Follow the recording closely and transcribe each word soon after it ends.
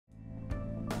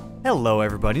Hello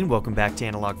everybody and welcome back to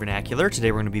Analog Vernacular.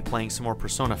 Today we're going to be playing some more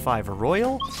Persona 5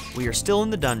 Royal. We are still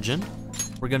in the dungeon.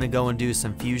 We're going to go and do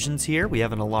some fusions here. We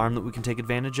have an alarm that we can take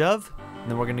advantage of, and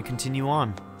then we're going to continue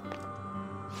on.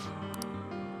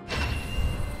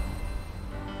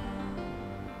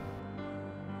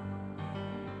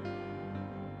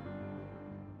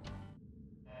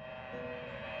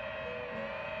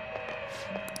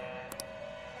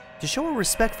 To show our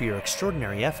respect for your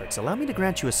extraordinary efforts, allow me to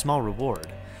grant you a small reward.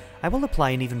 I will apply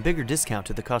an even bigger discount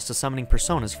to the cost of summoning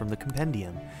personas from the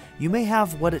compendium. You may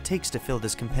have what it takes to fill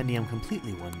this compendium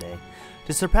completely one day.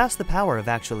 To surpass the power of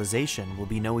actualization will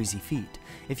be no easy feat.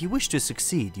 If you wish to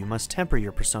succeed, you must temper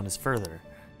your personas further.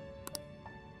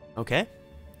 Okay.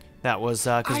 That was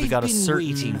because we got a certain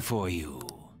waiting for you.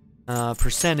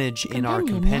 Percentage in our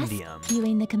compendium. Yes?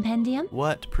 Viewing the compendium?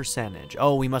 What percentage?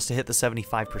 Oh, we must have hit the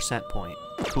 75% point.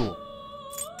 Cool.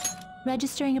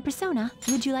 Registering a persona.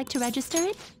 Would you like to register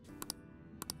it?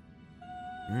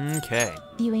 Okay.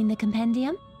 Viewing the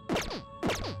compendium?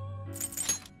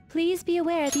 Please be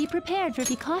aware, be prepared,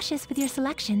 be cautious with your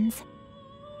selections.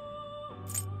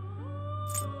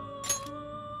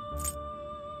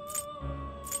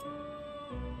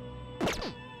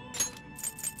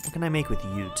 What can I make with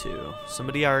you two?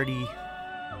 Somebody already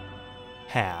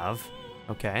have.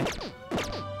 Okay.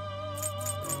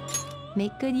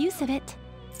 Make good use of it.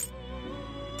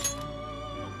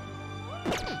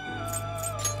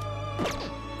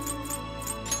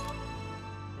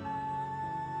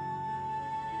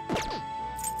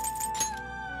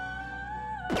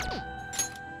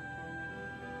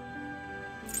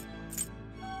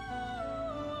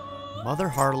 Mother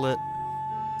Harlot,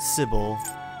 Sybil,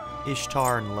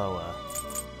 Ishtar, and Loa.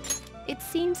 It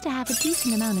seems to have a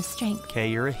decent amount of strength. Okay,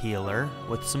 you're a healer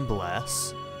with some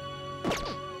bless.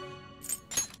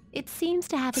 It seems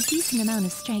to have a decent amount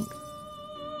of strength.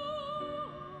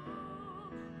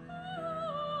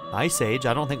 Ice Age,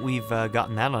 I don't think we've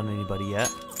gotten that on anybody yet.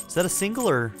 Is that a single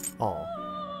or all?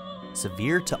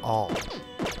 Severe to all.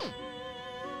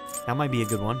 That might be a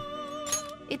good one.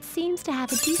 It seems to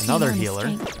have a decent Another amount healer.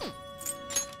 of strength.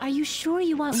 Are you sure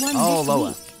you want one Oh, this Loa.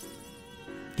 week?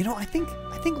 You know, I think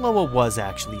Loa was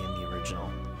actually in the original.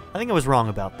 I think I was wrong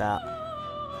about that.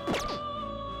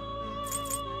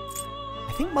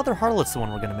 I think Mother Harlot's the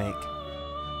one we're gonna make.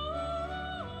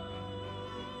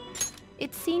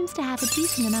 It seems to have a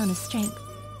decent amount of strength.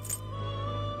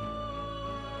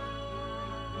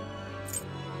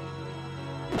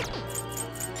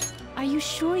 Are you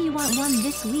sure you want one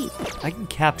this week? I can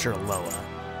capture Loa.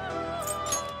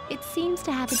 It seems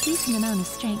to have a decent amount of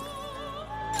strength.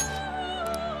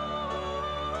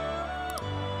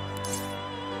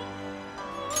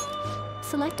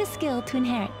 Select a skill to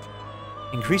inherit.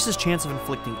 Increases chance of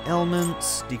inflicting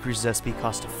ailments, decreases SP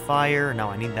cost of fire. No,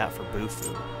 I need that for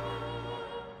Bufu.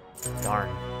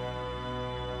 Darn.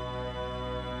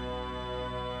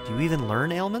 Do you even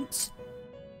learn ailments?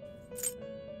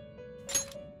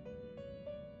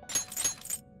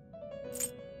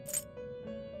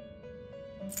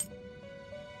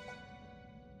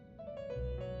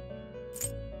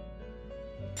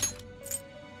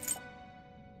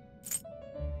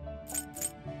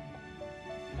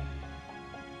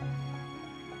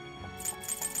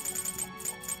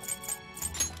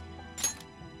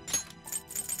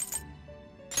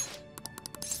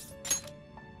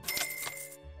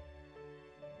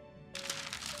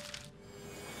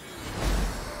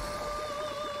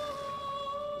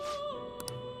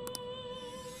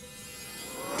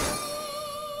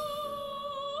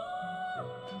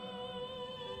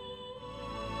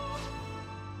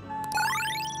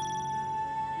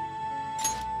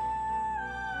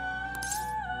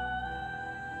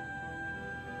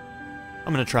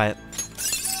 I'm gonna try it.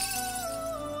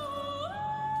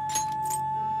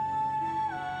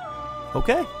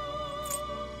 Okay.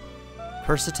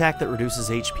 Curse attack that reduces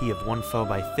HP of one foe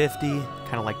by 50.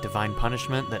 Kind of like Divine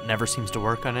Punishment that never seems to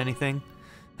work on anything.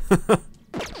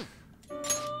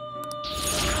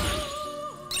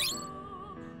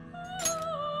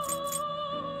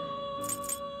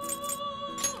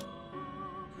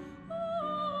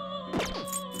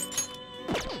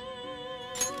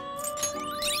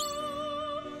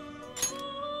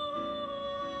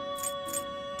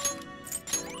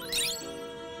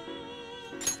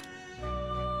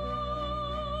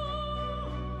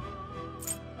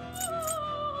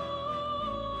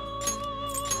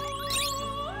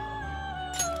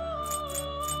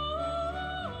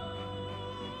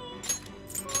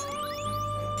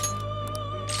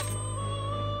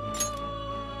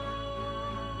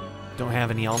 Don't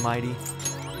have any Almighty.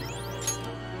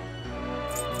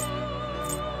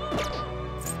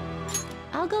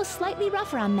 go slightly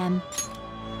rougher on them.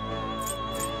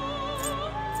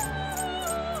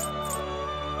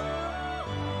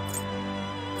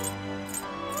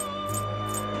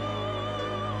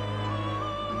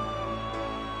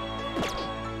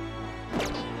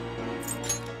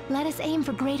 Let us aim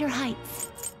for greater heights.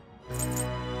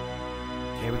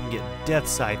 Okay, we can get Death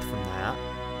Scythe from that.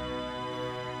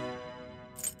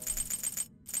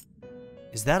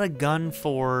 Is that a gun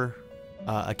for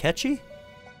Akechi?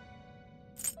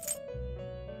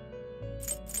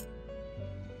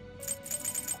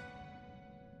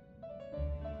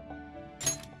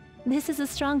 This is a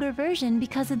stronger version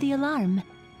because of the alarm.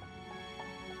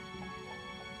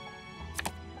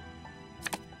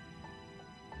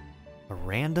 A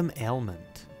random ailment.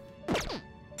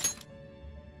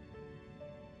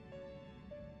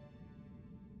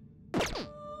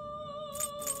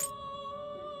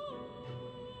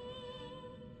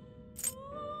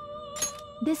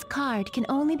 This card can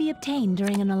only be obtained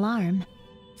during an alarm.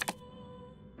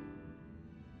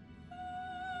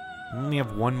 I only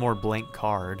have one more blank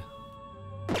card.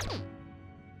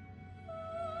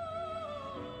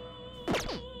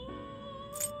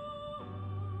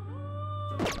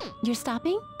 You're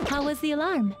stopping? How was the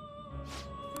alarm?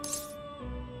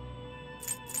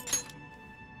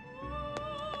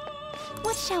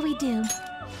 What shall we do?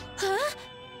 Huh?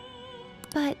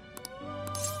 But...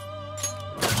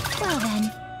 well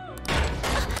then.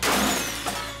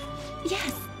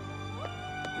 Yes.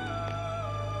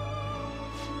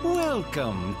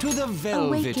 Welcome to the Velvet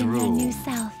Awaken Room. your new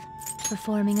self.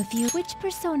 Performing a few... Which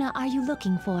persona are you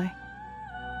looking for?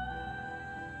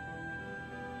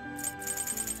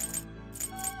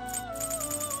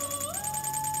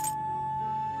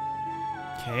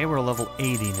 Okay, we're level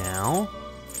 80 now.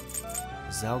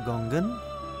 Zalgongan.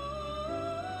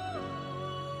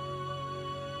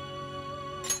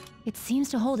 It seems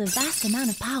to hold a vast amount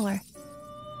of power.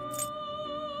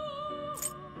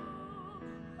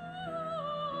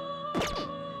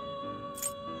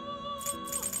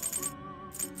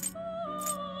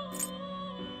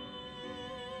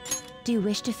 Do you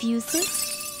wish to fuse this?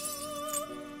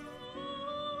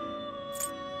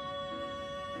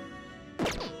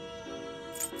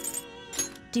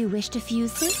 Do you wish to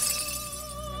fuse this?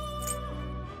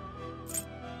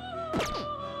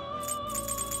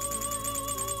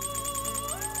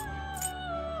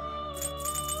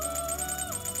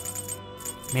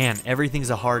 Man, everything's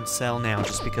a hard sell now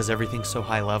just because everything's so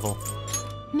high level.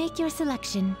 Make your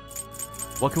selection.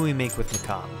 What can we make with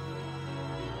Macabre?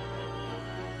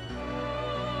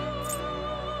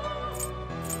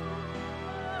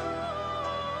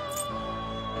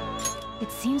 It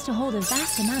seems to hold a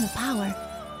vast amount of power.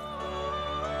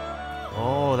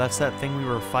 Oh, that's that thing we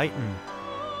were fighting.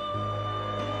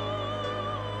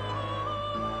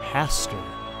 Haster.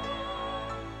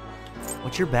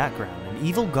 What's your background? An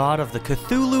evil god of the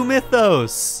Cthulhu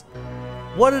mythos!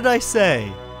 What did I say?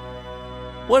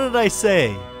 What did I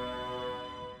say?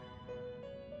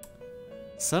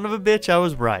 Son of a bitch, I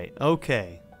was right.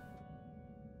 Okay.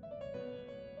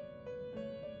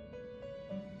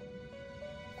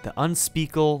 The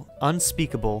unspeakable,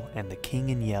 and the King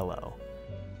in Yellow.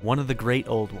 One of the great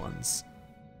old ones.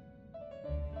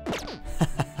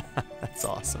 That's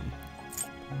awesome.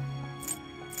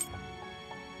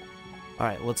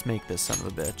 Alright, let's make this son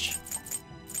of a bitch.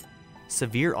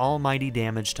 Severe almighty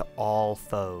damage to all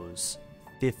foes.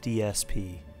 50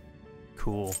 SP.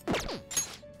 Cool.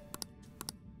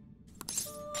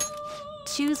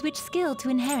 Choose which skill to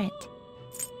inherit.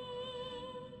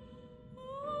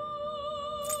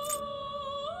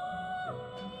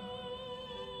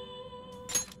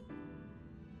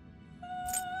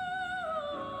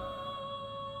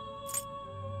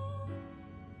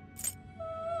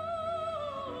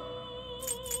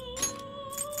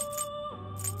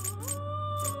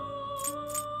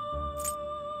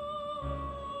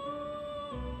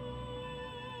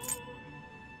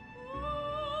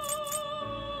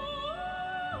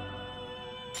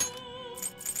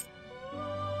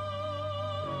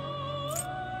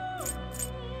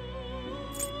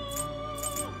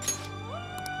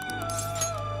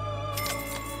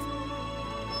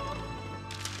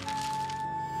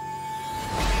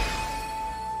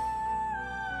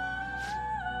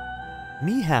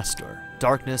 Me Hastor.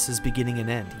 Darkness is beginning an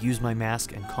end. Use my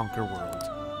mask and conquer world.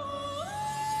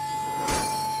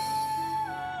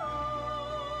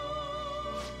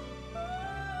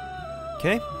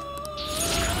 Okay.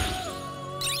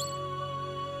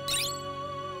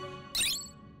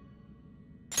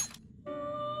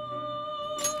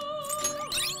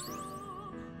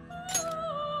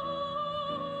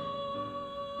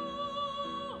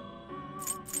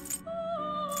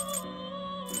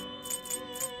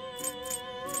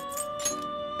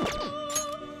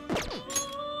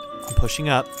 pushing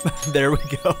up. There we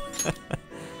go.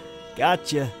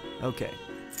 Gotcha. Okay.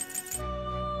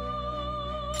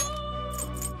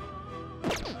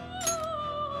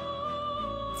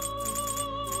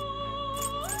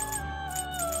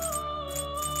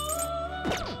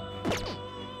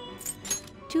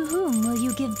 To whom will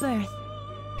you give birth?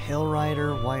 Pale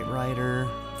Rider, White Rider.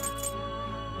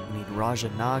 We need Raja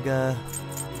Naga.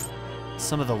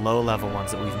 Some of the low-level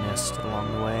ones that we've missed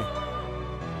along the way.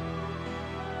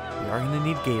 We are going to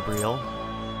need Gabriel.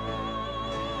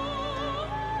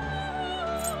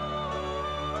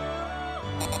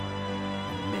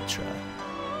 And Mitra.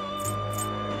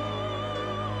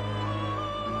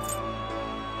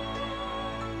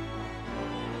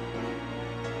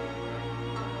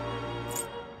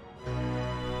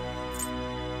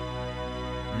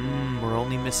 We're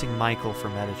only missing Michael for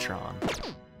Metatron.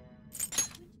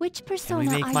 Which Can persona we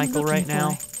make are Michael you looking right now?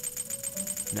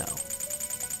 for? No.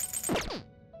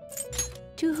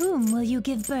 To whom will you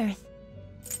give birth?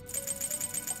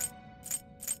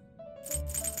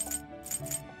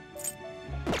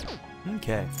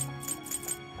 Okay.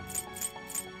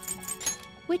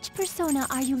 Which persona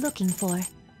are you looking for?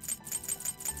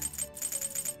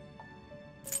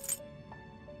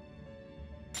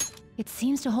 It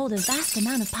seems to hold a vast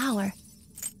amount of power.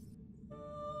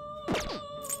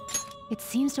 It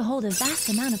seems to hold a vast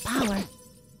amount of power.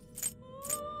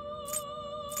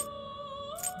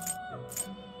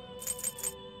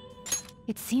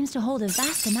 It seems to hold a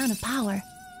vast amount of power.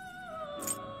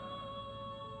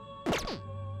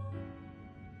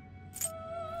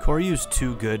 Koryu's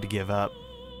too good to give up.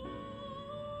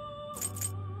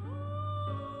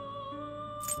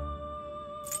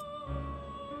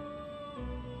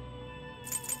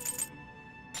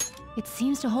 It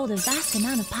seems to hold a vast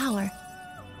amount of power.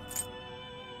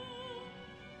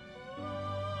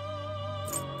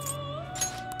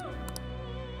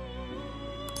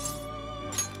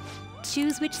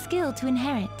 Choose which skill to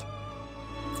inherit.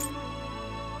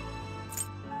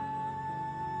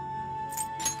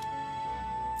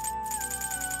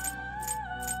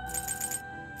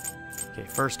 Okay,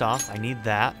 first off, I need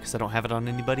that because I don't have it on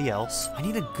anybody else. I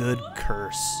need a good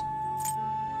curse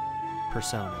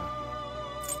persona.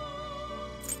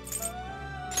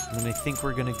 And then I think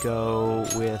we're gonna go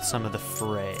with some of the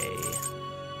fray.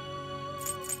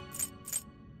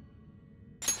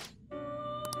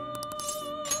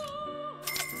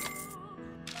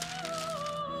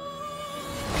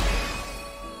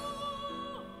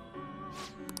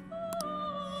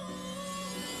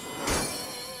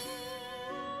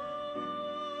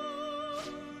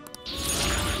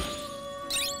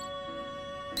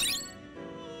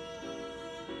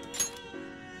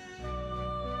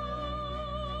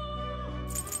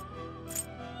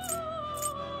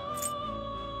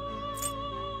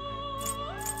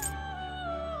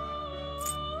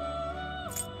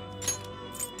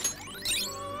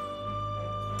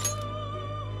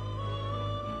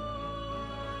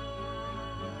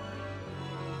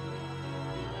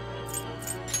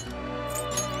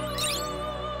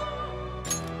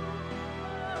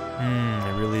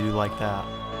 I really do like that.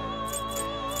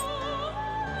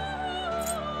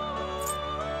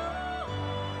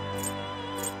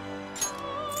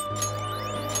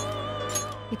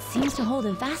 It seems to hold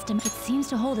a vast amount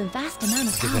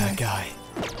of power. Look at that guy.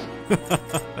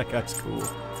 That guy's cool.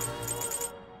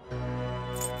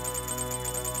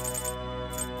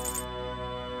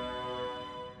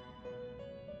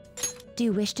 Do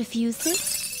you wish to fuse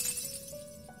this?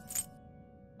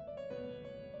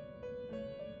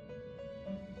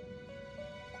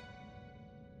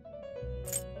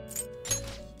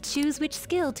 Choose which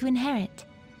skill to inherit.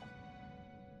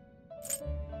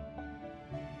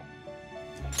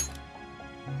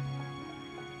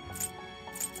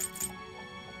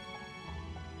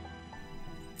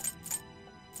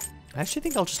 I actually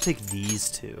think I'll just take these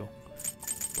two.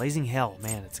 Blazing Hell,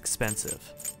 man, it's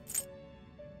expensive.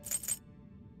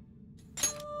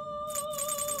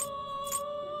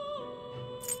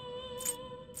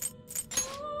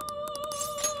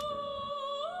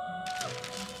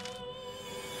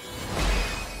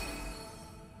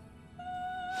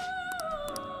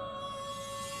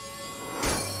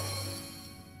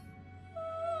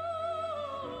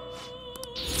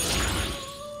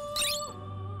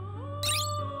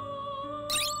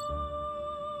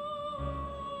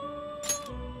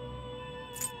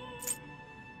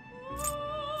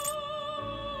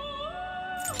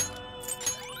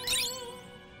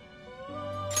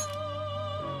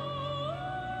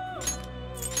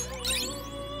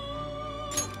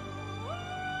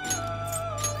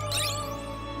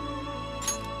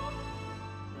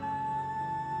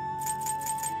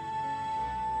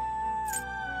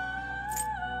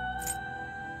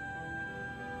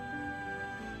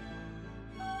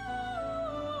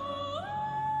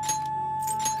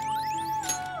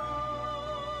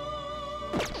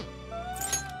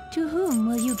 To whom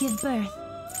will you give birth?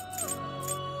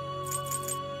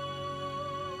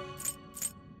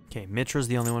 Okay, Mitra's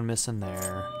the only one missing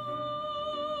there.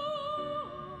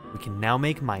 We can now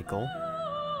make Michael.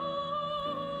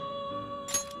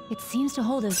 It seems to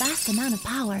hold a vast amount of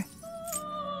power.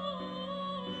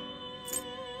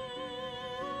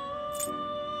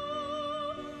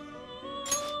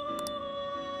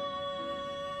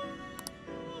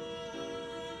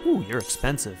 Ooh, you're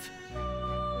expensive.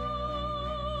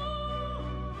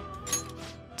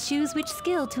 Choose which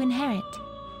skill to inherit.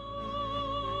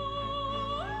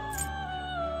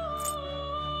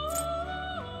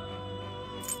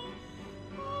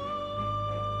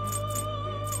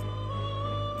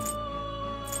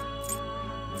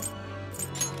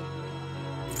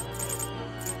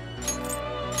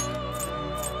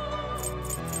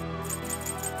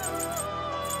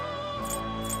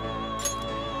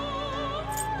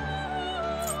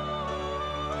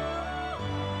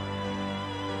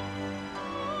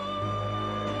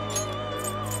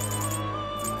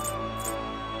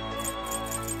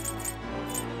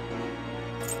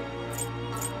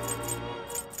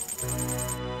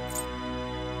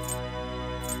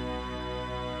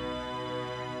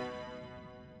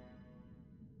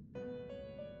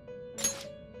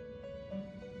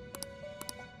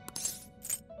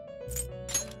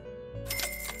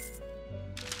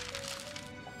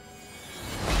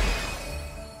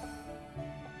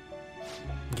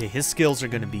 Okay, his skills are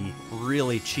going to be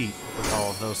really cheap with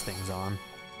all of those things on.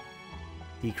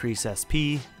 Decrease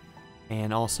SP,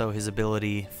 and also his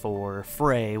ability for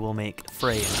Frey will make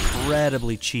Frey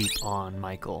incredibly cheap on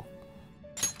Michael.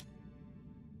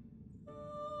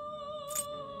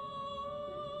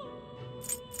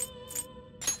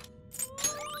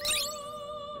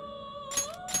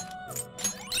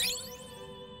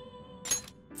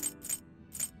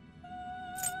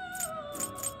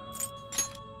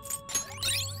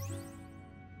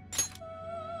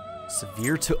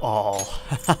 Severe to all.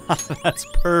 That's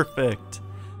perfect.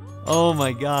 Oh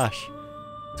my gosh.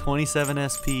 27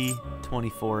 SP,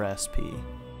 24 SP.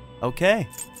 Okay.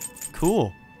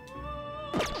 Cool.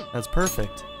 That's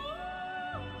perfect.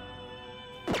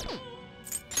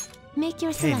 Make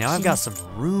your Okay, selection. now I've got some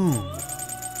room.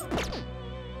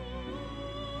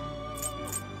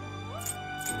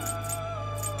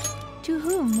 To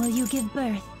whom will you give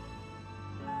birth?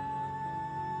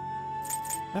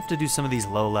 I have to do some of these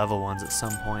low-level ones at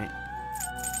some point.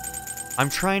 I'm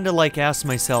trying to, like, ask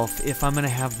myself if I'm going to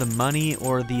have the money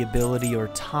or the ability or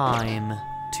time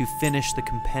to finish the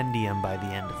compendium by the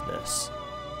end of this.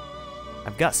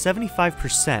 I've got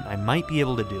 75%. I might be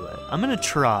able to do it. I'm going to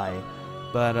try,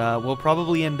 but we'll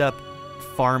probably end up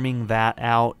farming that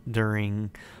out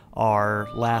during our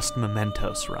last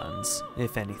Mementos runs,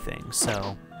 if anything,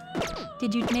 so...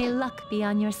 Did you may luck be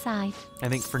on your side? I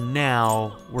think for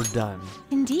now, we're done.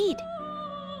 Indeed.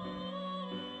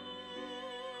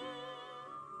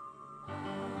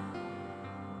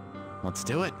 Let's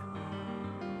do it.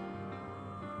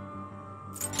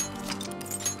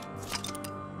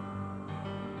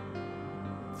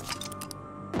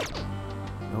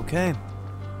 Okay.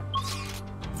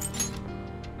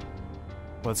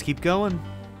 Let's keep going.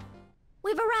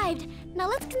 We've arrived. Now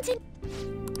let's continue.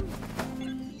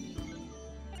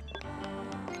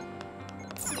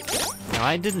 Now,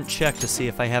 I didn't check to see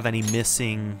if I have any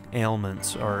missing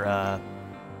ailments or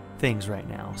things right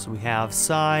now. So we have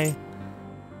Sigh,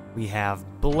 we have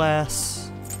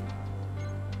Bless,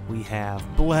 we have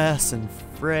Bless and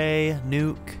Frey,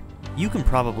 Nuke. You can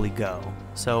probably go.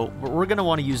 So we're going to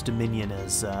want to use Dominion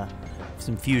as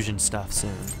some fusion stuff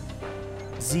soon.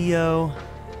 Zio,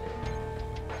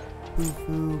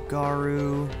 Fufu,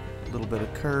 Garu, a little bit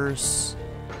of Curse.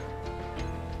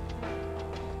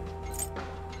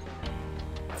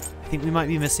 I think we might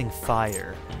be missing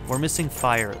Fire. We're missing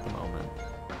Fire at the moment.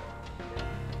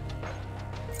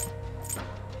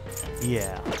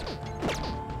 Yeah.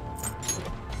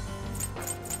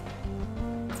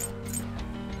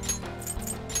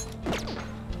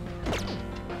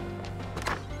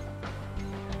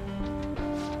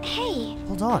 Hey.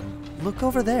 Hold on. Look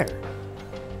over there.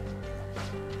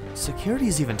 Security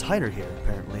is even tighter here,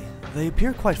 apparently. They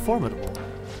appear quite formidable.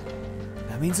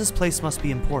 That means this place must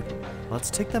be important. Let's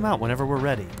take them out whenever we're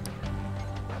ready.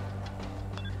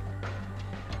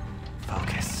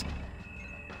 Focus.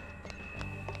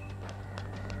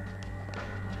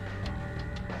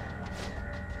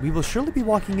 We will surely be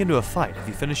walking into a fight. Have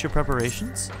you finished your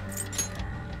preparations?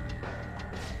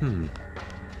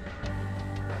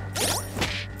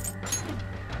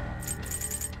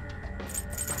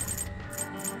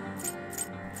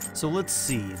 So let's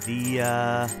see.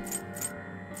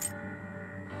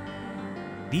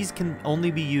 These can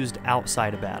only be used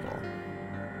outside of battle.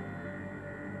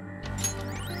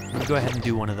 I'm gonna go ahead and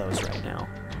do one of those right now.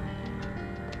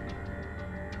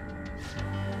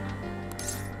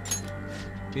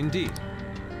 Indeed.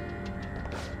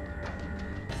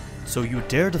 So you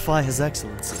dare defy His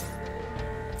Excellency?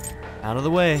 Out of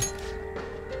the way.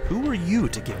 Who are you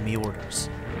to give me orders?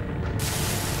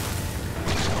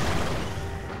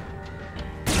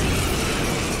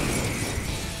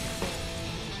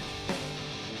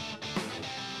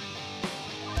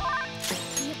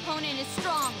 The opponent is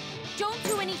strong. Don't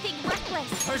do anything reckless.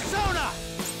 Persona!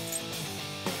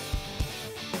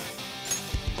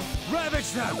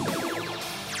 Ravage them!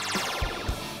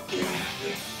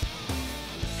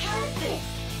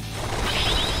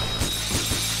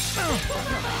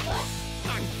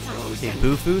 Okay,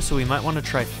 Bufu, so we might want to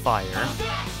try fire.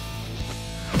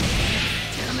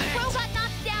 Bro got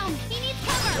knocked down. He needs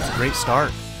cover. Great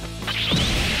start.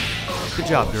 Good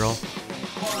job, girl.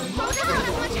 Bro doesn't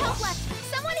have much health left.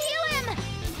 Someone heal him.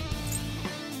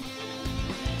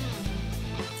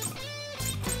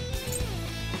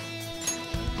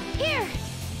 Here.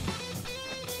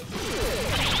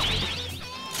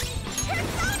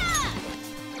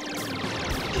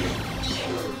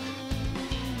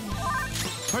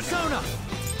 Persona!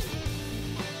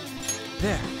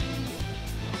 There.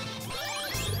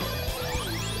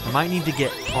 I might need to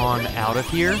get on out of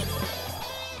here.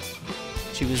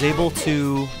 She was able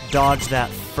to dodge that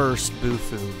first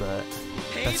Bufu, but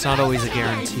that's not always a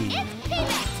guarantee. It's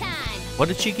payback time. What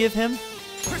did she give him?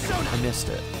 Persona! I missed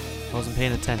it. I wasn't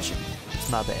paying attention. It's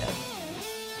my bad.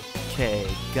 Okay,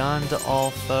 gun to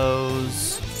all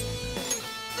foes.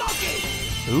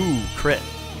 Ooh, crit.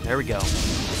 There we go.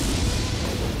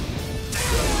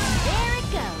 There it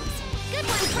goes. Good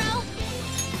one, Pro.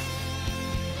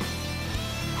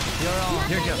 You're all. Not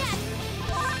Here done goes. yet.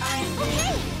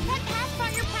 Okay, that pass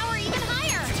brought your power even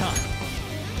higher. Time.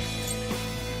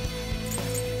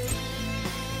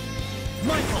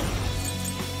 Michael!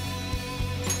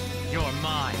 You're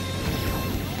mine.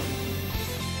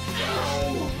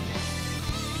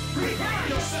 Prepare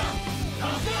yourself.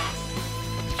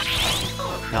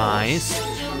 Nice.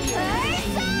 Persona!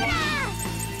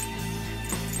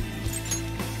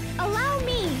 Allow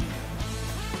me.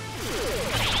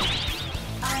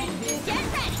 Get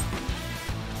ready.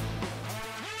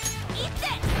 Eat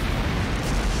this.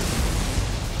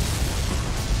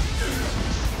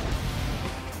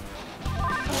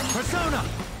 Persona!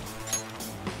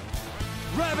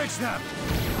 Ravage them!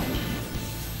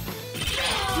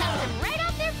 Knock them right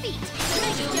off their feet.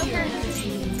 Nice, Joker.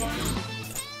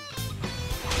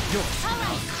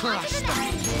 All right, on to the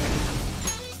next.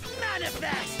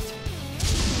 Manifest!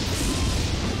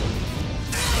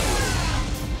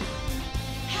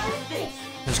 I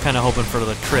was kind of hoping for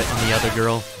the crit on the other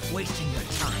girl. Wasting your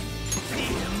time.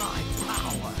 Feel my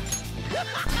power.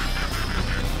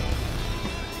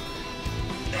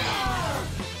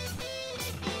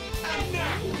 And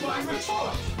now my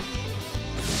retort.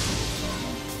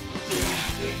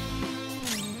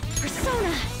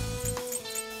 Persona.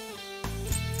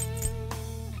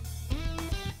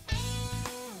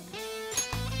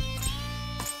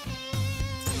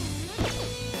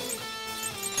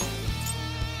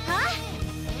 Huh?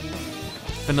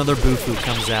 If another Bufu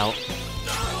comes out,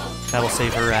 that'll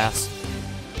save her ass.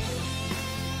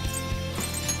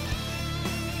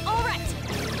 All right.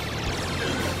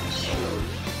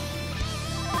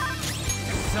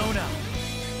 Persona.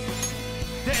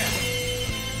 There.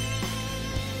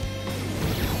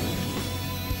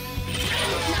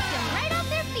 Knock them right off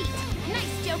their feet.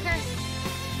 Nice, Joker.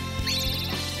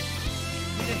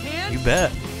 Need a hand? You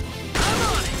bet. I'm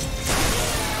on it.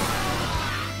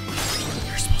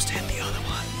 You're supposed to hit the other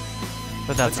one.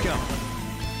 But that's Let's go.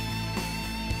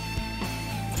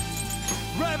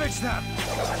 Ravage them.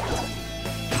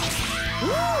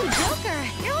 Ooh, Joker,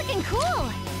 you're looking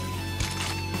cool.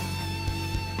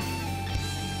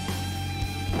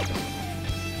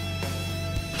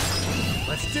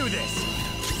 Let's do this.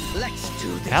 Let's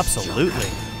do this. Absolutely.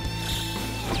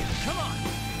 Come on.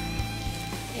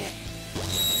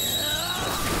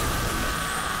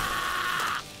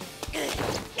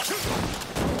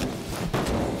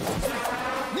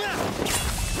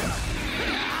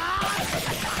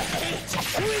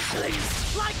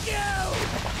 Weaklings like you.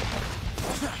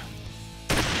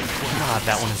 God,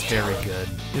 that one is very good.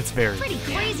 It's very Pretty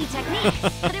good. crazy technique,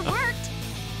 but it worked.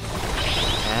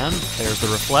 And there's the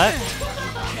reflect.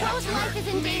 Pro's life is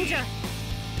in danger.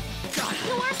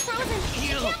 You are frozen.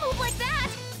 You can't move like that.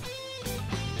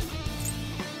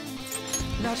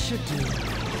 That should do.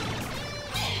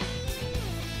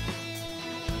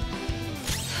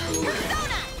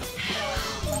 Persona!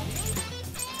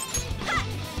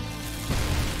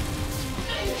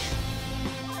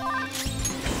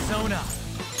 Persona.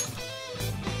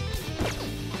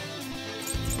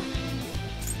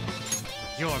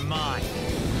 You're mine.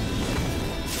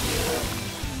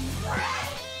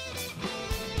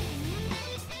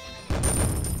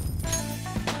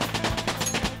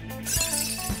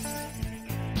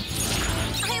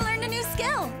 I learned a new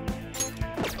skill.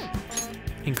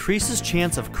 Increases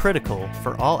chance of critical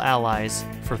for all allies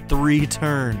for 3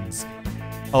 turns.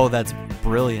 Oh, that's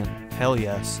brilliant. Hell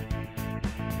yes.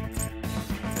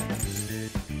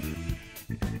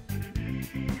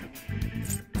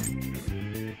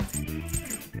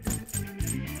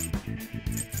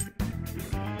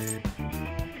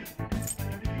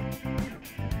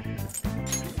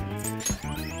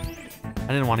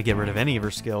 I didn't want to get rid of any of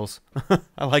her skills.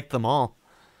 I like them all.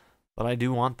 But I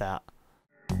do want that.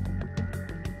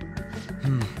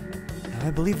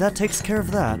 I believe that takes care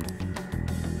of that.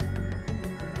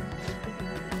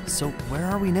 So where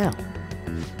are we now?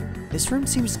 This room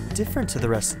seems different to the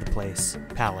rest of the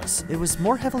palace. It was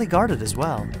more heavily guarded as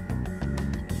well.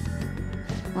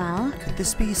 Well, Could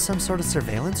this be some sort of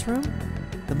surveillance room?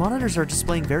 The monitors are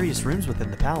displaying various rooms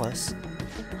within the palace.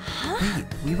 Wait,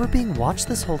 we were being watched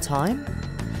this whole time?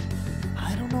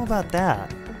 I don't know about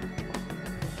that.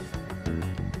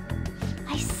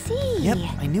 I see. Yep,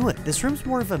 I knew it. This room's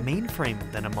more of a mainframe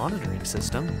than a monitoring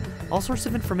system. All sorts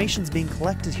of information's being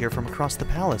collected here from across the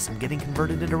palace and getting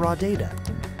converted into raw data.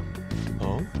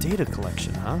 Oh? Data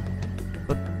collection, huh?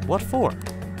 But what for?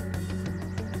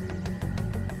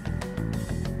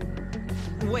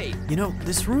 Wait. You know,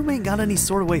 this room ain't got any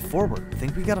sort of way forward.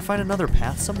 Think we gotta find another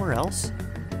path somewhere else?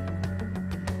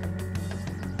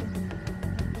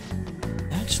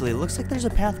 Actually, it looks like there's a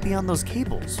path beyond those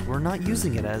cables. We're not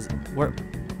using it as...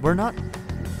 We're not...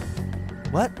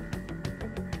 What?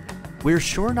 We're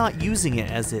sure not using it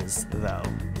as is, though.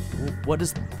 What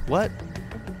is... What?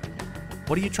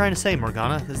 What are you trying to say,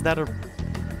 Morgana? Is that a...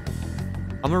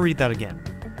 I'm gonna read that again.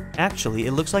 Actually,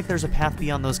 it looks like there's a path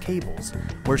beyond those cables.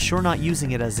 We're sure not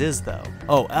using it as is, though.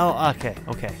 Oh,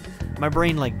 okay. My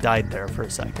brain, like, died there for a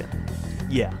second.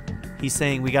 Yeah. He's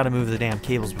saying we gotta move the damn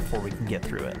cables before we can get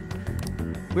through it.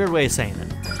 Weird way of saying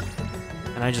it.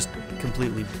 And I just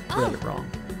completely read it wrong.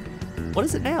 What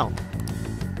is it now?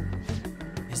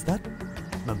 Is that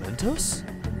mementos?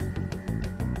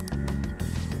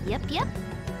 Yep.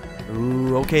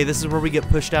 Ooh, okay, this is where we get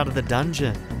pushed out of the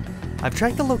dungeon. I've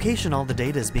tracked the location all the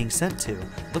data is being sent to.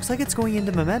 Looks like it's going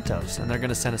into mementos, and they're going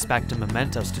to send us back to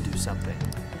mementos to do something.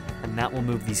 And that will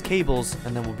move these cables,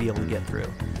 and then we'll be able to get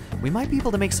through. We might be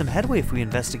able to make some headway if we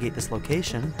investigate this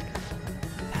location.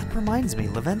 That reminds me,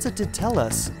 Lavenza did tell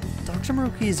us Dr.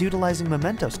 Maruki is utilizing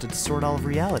mementos to distort all of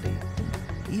reality.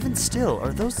 Even still,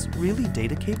 are those really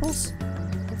data cables?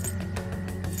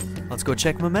 Let's go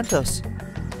check mementos.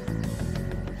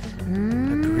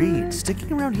 Agreed.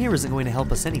 Sticking around here isn't going to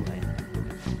help us anyway.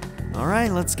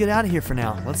 Alright, let's get out of here for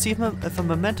now. Let's see if a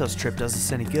mementos trip does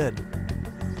us any good.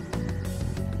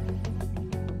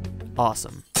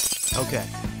 Awesome. Okay.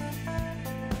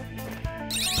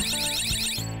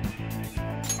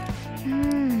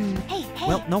 Hey.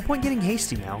 Well, no point getting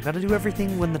hasty now. Gotta do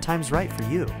everything when the time's right for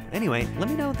you. Anyway, let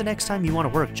me know the next time you want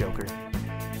to work, Joker.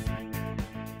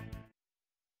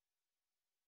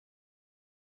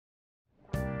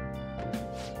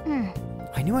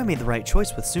 I knew I made the right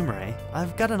choice with Sumire.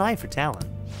 I've got an eye for talent.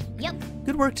 Yep.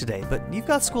 Good work today, but you've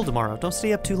got school tomorrow. Don't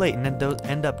stay up too late and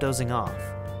end up dozing off.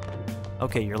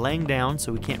 Okay, you're laying down,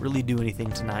 so we can't really do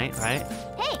anything tonight, right?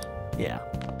 Hey. Yeah.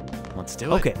 Let's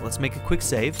do it. Okay, let's make a quick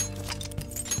save.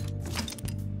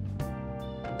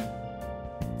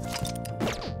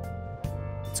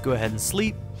 Let's go ahead and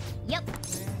sleep. Yep.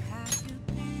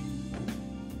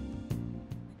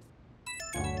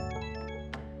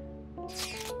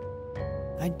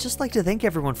 I'd just like to thank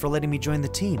everyone for letting me join the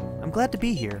team. I'm glad to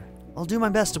be here. I'll do my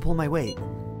best to pull my weight.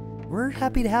 We're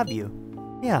happy to have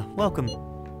you. Yeah, welcome.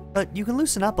 But you can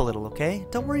loosen up a little, okay?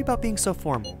 Don't worry about being so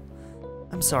formal.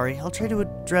 I'm sorry, I'll try to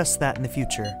address that in the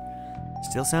future.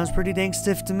 Still sounds pretty dang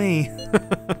stiff to me.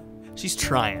 She's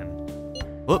trying.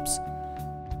 Whoops.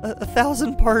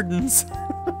 1,000 pardons.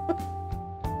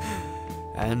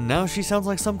 And now she sounds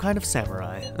like some kind of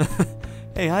samurai.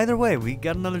 Hey, either way, we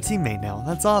got another teammate now.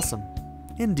 That's awesome.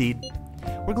 Indeed.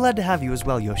 We're glad to have you as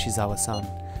well, Yoshizawa-san.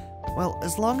 Well,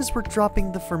 as long as we're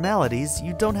dropping the formalities,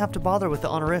 you don't have to bother with the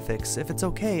honorifics. If it's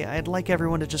okay, I'd like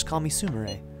everyone to just call me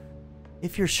Sumire.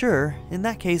 If you're sure, in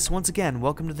that case, once again,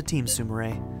 welcome to the team,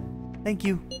 Sumire. Thank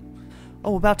you.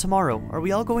 Oh, about tomorrow. Are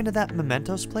we all going to that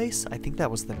mementos place? I think that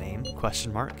was the name,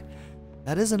 question mark.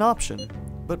 That is an option,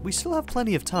 but we still have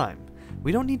plenty of time.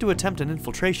 We don't need to attempt an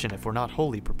infiltration if we're not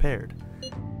wholly prepared.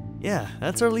 Yeah,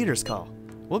 that's our leader's call.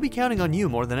 We'll be counting on you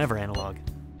more than ever, Analog.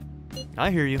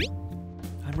 I hear you.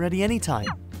 I'm ready anytime.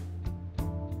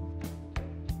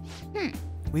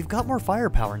 We've got more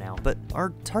firepower now, but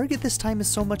our target this time is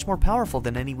so much more powerful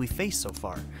than any we've faced so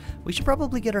far. We should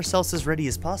probably get ourselves as ready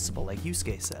as possible, like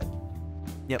Yusuke said.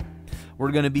 Yep,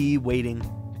 we're gonna be waiting.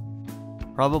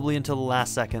 Probably until the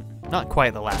last second. Not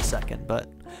quite the last second,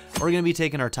 but we're gonna be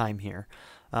taking our time here.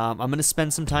 I'm gonna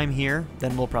spend some time here,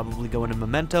 then we'll probably go into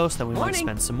Mementos, then we might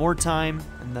spend some more time,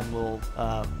 and then we'll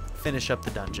finish up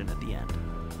the dungeon at the end.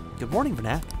 Good morning,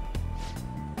 Vanak.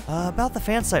 About the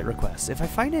fan site requests. If I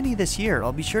find any this year,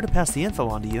 I'll be sure to pass the info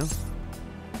on to you.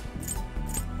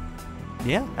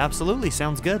 Yeah, absolutely.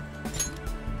 Sounds good.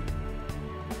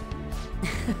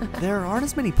 There aren't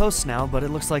as many posts now, but it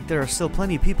looks like there are still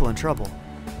plenty of people in trouble.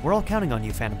 We're all counting on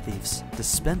you, Phantom Thieves.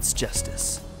 Dispense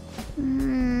justice.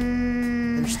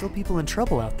 There's still people in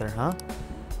trouble out there, huh?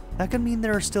 That could mean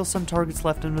there are still some targets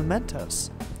left in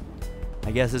Mementos.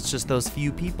 I guess it's just those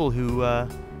few people who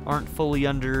aren't fully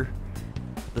under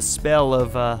the spell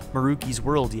of Maruki's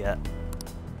world yet.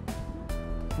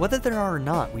 Whether there are or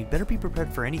not, we'd better be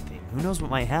prepared for anything. Who knows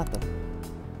what might happen?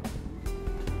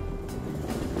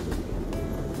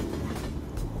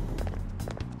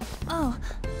 Oh.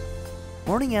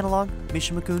 Morning, Analog.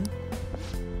 Mishima-kun.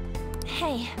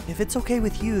 Hey. If it's okay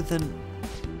with you, then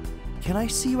can I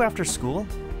see you after school?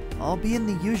 I'll be in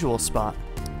the usual spot.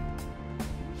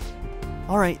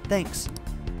 Alright, thanks.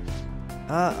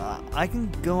 I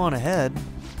can go on ahead.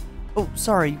 Oh,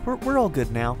 sorry, we're all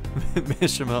good now.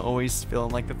 Mishima always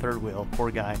feeling like the third wheel.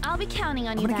 Poor guy. I'll be counting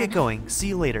on you I'm then. gonna get going. See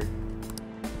you later.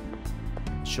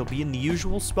 She'll be in the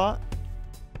usual spot.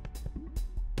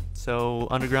 So,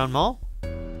 Underground Mall?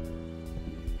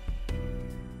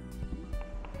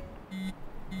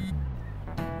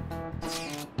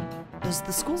 Does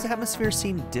the school's atmosphere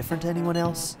seem different to anyone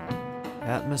else?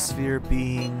 Atmosphere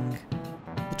being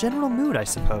the general mood, I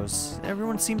suppose.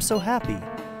 Everyone seems so happy.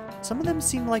 Some of them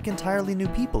seem like entirely new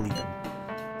people, even.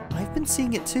 I've been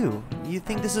seeing it too. You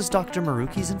think this is Dr.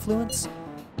 Maruki's influence?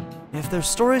 If their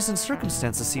stories and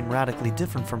circumstances seem radically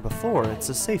different from before, it's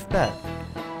a safe bet.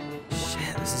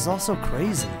 Shit, this is all so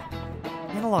crazy.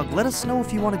 Analog, let us know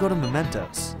if you want to go to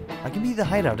Mementos. I can be the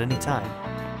hideout anytime.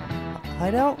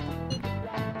 Hideout?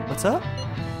 What's up?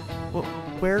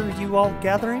 Where are you all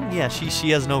gathering? Yeah, she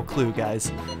has no clue,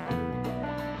 guys.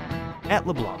 At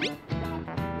LeBlanc.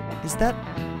 Is that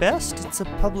best? It's a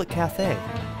public cafe.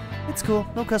 It's cool.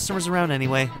 No customers around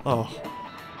anyway. Oh,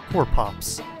 poor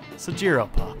Pops.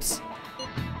 Sojiro Pops.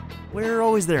 We're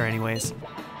always there anyways.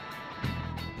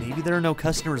 Maybe there are no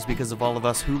customers because of all of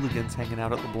us hooligans hanging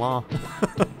out at LeBlanc.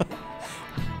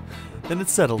 Then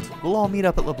it's settled. We'll all meet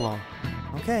up at LeBlanc.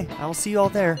 Okay, I will see you all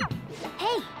there.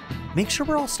 Hey! Make sure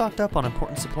we're all stocked up on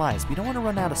important supplies. We don't want to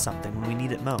run out of something when we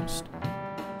need it most.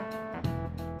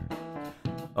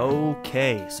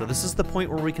 Okay, so this is the point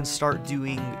where we can start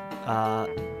doing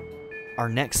our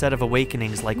next set of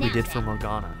awakenings like we did for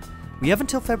Morgana. We have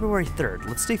until February 3rd.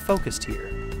 Let's stay focused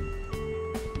here.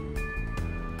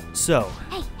 So,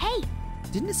 Hey!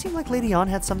 didn't it seem like Lady Ann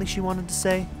had something she wanted to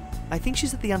say? I think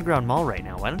she's at the Underground Mall right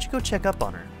now. Why don't you go check up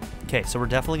on her? Okay, so we're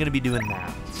definitely going to be doing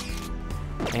that.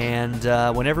 And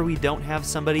whenever we don't have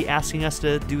somebody asking us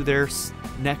to do their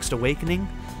next awakening,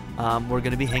 we're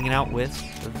going to be hanging out with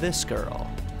this girl.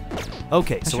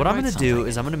 Okay, so what I'm going to do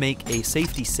is I'm going to make a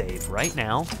safety save right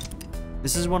now.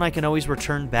 This is one I can always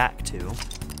return back to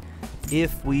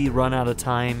if we run out of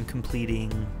time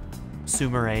completing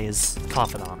Sumere's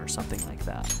Confidant or something like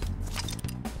that.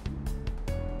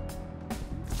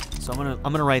 So I'm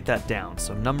gonna write that down.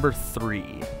 So number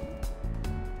 3.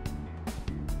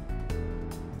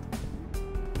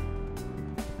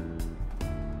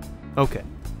 Okay,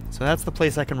 so that's the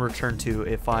place I can return to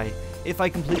if I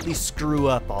completely screw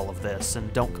up all of this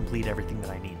and don't complete everything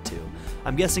that I need to.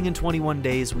 I'm guessing in 21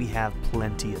 days we have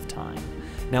plenty of time.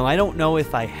 Now I don't know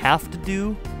if I have to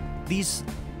do these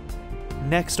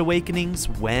next awakenings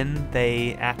when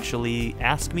they actually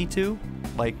ask me to,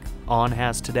 like On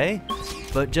has today,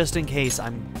 but just in case,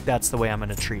 that's the way I'm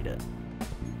gonna treat it.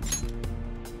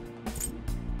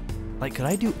 Like, could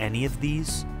I do any of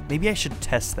these? Maybe I should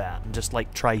test that and just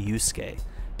like try Yusuke.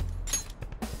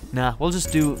 Nah, we'll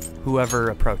just do whoever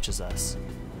approaches us.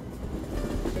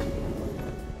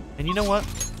 And you know what?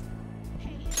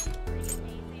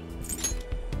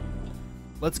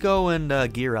 Let's go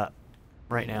and gear up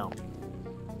right now.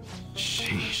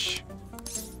 Sheesh.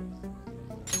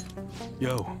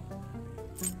 Yo.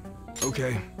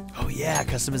 Okay. Oh yeah,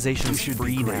 customization is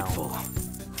free now.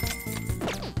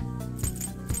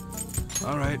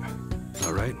 All right,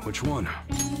 which one?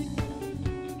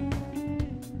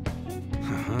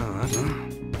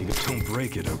 Don't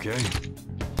break it, okay?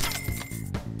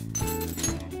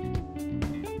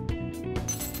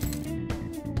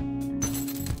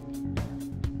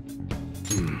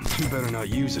 You better not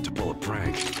use it to pull a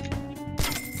prank.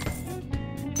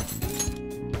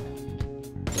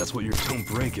 That's what you're... Don't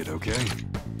break it, okay?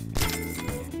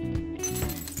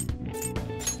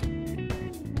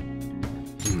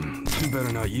 You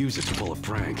better not use it to pull a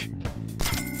prank.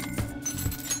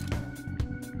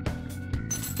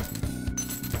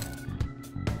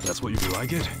 That's what you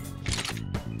like it?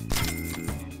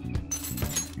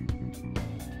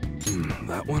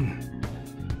 That one?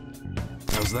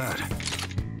 How's that?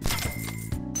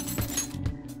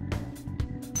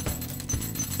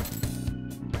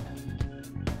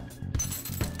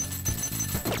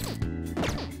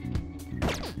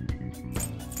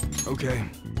 Okay,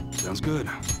 sounds good.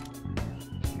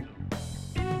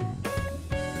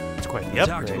 It's quite the The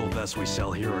upgrade. tactical vests we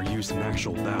sell here are used in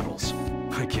actual battles.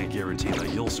 I can't guarantee that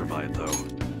you'll survive, though.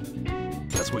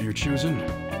 That's what you're choosing?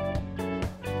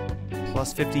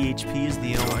 Plus 50 HP is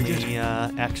the only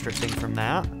extra thing from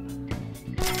that.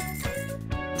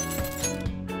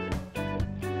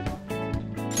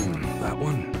 That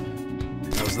one?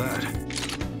 How's that?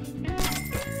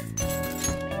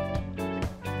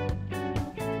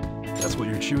 That's what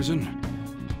you're choosing?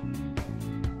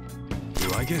 You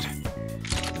like it?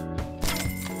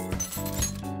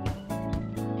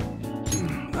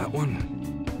 That one?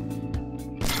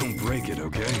 Don't break it,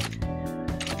 okay?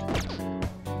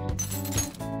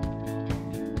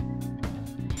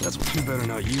 That's what you better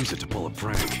not use it to pull a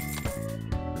prank.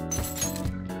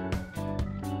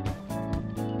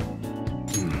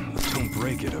 Don't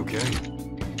break it, okay?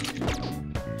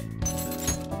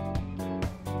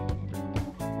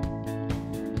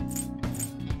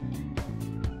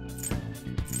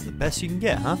 It's the best you can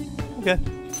get, huh? Okay.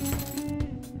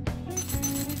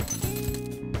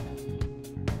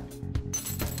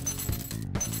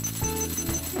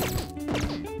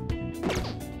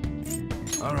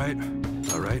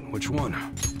 Alright, which one?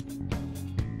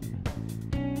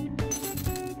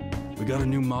 We got a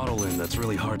new model in that's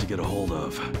really hard to get a hold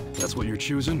of. That's what you're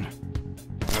choosing?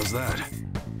 How's that?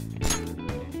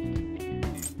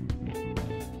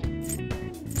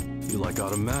 You like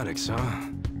automatics, huh?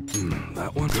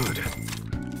 That one? Good.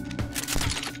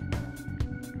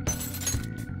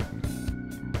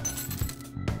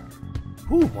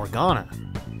 Ooh, Morgana.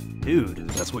 Dude.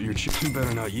 That's what you're choosing. You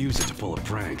better not use it to pull a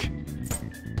prank.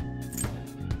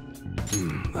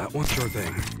 That one? Sure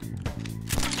thing.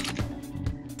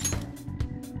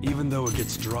 Even though it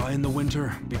gets dry in the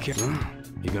winter, be careful.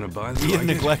 You gonna buy them? We have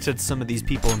neglected some of these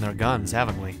people and their guns,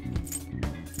 haven't we?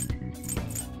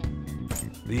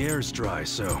 The air's dry,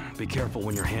 so be careful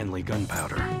when you're handling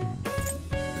gunpowder.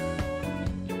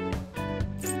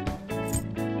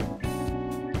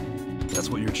 That's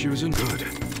what you're choosing? Good.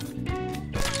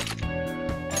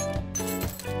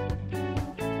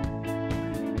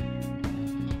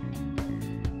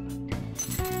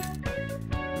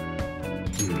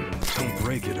 Don't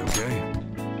break it, okay?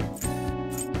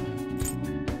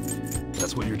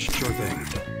 That's what you're... Sure thing.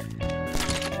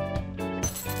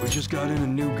 We just got in a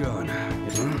new gun.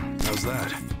 How's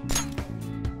that?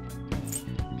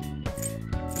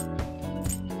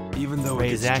 Even though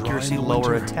Raise it gets accuracy, dry in the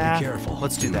lower winter, attack. Be careful.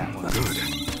 Let's do that one. Good.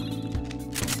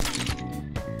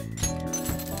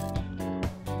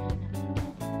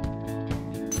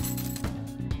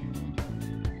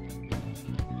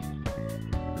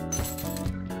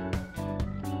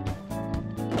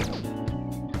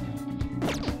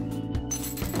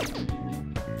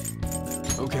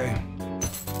 Okay.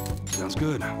 Sounds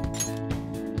good.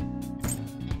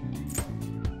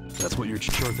 That's what you're...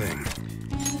 Sure thing.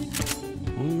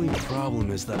 Only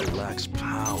problem is that it lacks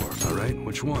power. Alright,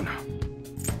 which one?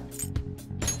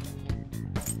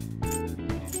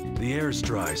 The air's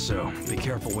dry, so be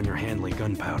careful when you're handling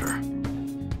gunpowder.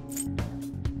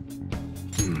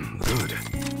 Good.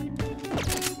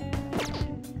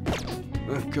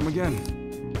 Come again.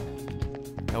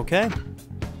 Okay.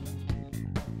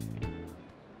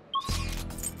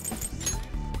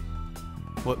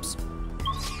 Whoops.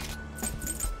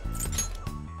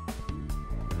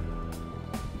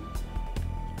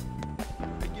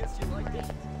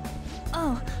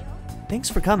 Oh, Thanks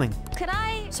for coming. could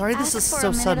I Sorry this is ask for so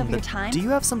a minute sudden, of your but time? do you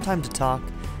have some time to talk?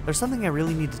 There's something I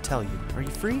really need to tell you. Are you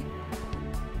free?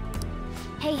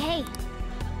 Hey.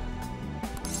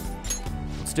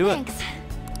 Let's do it. Thanks.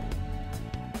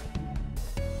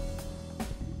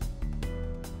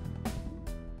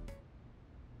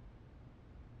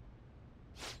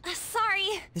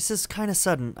 Sorry. This is kinda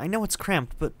sudden. I know it's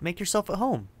cramped, but make yourself at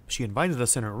home. She invited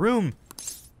us in her room.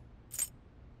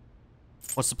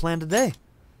 What's the plan today?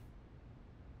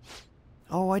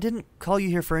 Oh, I didn't call you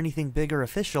here for anything big or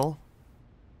official.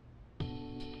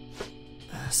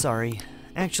 Sorry.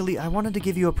 Actually, I wanted to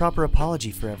give you a proper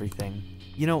apology for everything.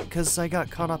 You know, 'cause I got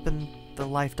caught up in the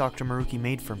life Dr. Maruki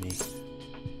made for me.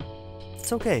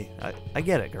 It's okay. I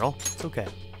get it, girl. It's okay.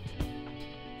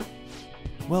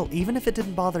 Well, even if it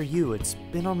didn't bother you, it's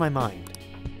been on my mind.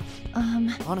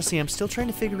 Honestly, I'm still trying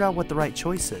to figure out what the right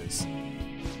choice is.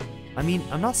 I mean,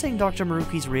 I'm not saying Dr.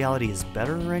 Maruki's reality is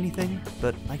better or anything,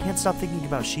 but I can't stop thinking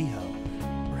about Shiho,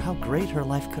 or how great her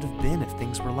life could have been if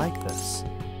things were like this.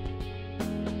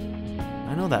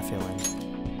 I know that feeling.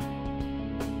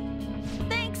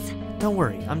 Thanks! Don't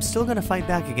worry, I'm still gonna fight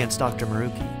back against Dr.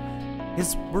 Maruki.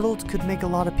 His world could make a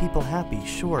lot of people happy,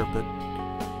 sure, but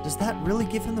does that really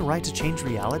give him the right to change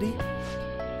reality?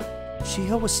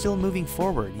 Shiho was still moving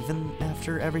forward, even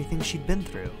after everything she'd been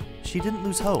through. She didn't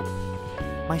lose hope.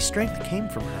 My strength came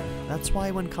from her. That's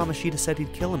why when Kamoshida said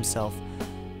he'd kill himself,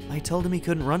 I told him he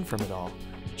couldn't run from it all.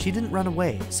 She didn't run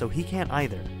away, so he can't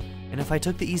either. And if I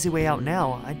took the easy way out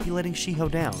now, I'd be letting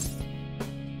Shiho down.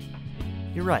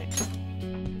 You're right.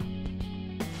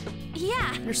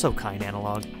 Yeah! You're so kind,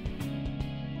 Analog.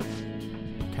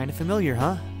 Kinda familiar,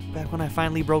 huh? Back when I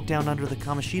finally broke down under the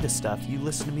Kamoshida stuff, you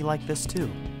listened to me like this too.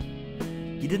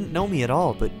 You didn't know me at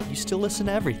all, but you still listened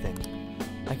to everything.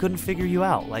 I couldn't figure you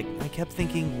out, like, I kept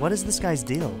thinking, what is this guy's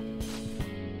deal?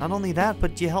 Not only that,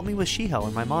 but you helped me with Shiho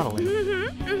and my modeling.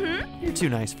 You're too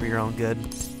nice for your own good.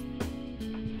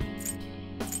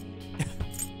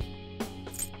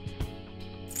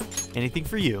 Anything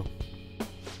for you.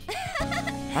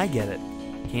 I get it.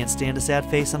 Can't stand a sad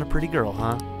face on a pretty girl,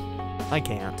 huh? I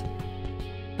can't.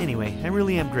 Anyway, I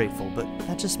really am grateful, but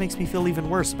that just makes me feel even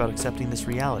worse about accepting this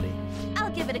reality.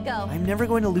 I'll give it a go. I'm never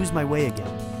going to lose my way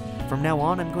again. From now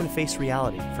on, I'm going to face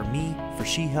reality. For me, for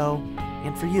Shiho,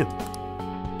 and for you.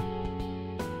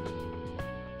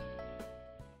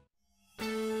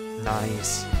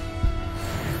 Nice.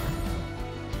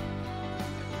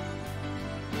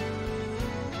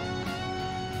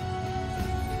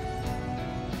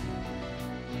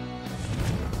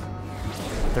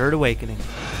 Third Awakening.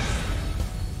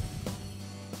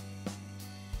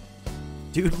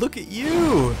 Dude, look at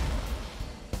you!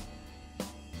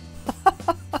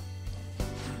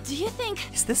 Do you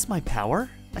think... Is this my power?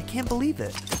 I can't believe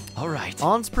it. Alright.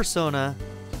 Atlus Persona,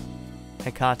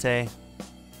 Hecate,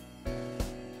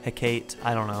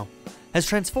 I don't know, has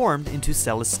transformed into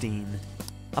Celestine.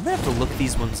 I'm gonna have to look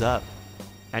these ones up.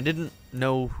 I didn't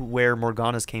know where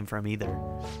Morgana's came from either.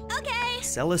 Okay!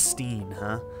 Celestine,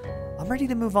 huh? I'm ready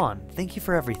to move on. Thank you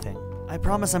for everything. I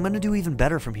promise I'm gonna do even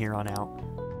better from here on out.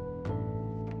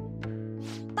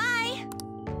 Bye!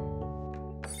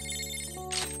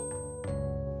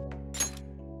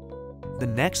 The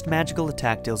next magical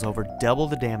attack deals over double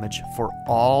the damage for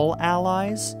all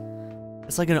allies?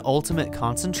 It's like an ultimate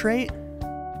concentrate?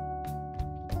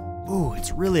 Ooh,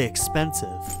 it's really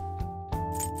expensive.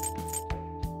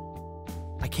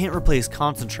 I can't replace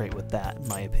concentrate with that, in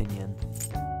my opinion.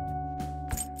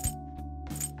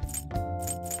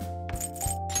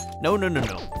 No.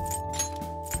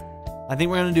 I think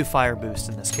we're gonna do Fire Boost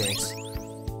in this case.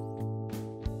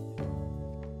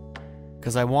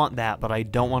 Because I want that, but I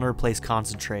don't want to replace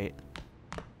Concentrate.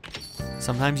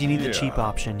 Sometimes you need the cheap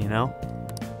option, you know?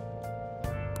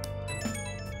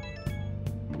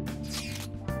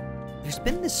 There's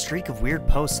been this streak of weird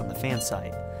posts on the fan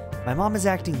site. My mom is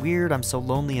acting weird, I'm so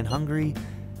lonely and hungry.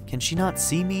 Can she not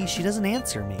see me? She doesn't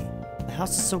answer me. The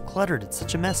house is so cluttered, it's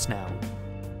such a mess now.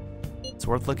 It's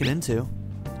worth looking into.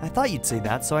 I thought you'd say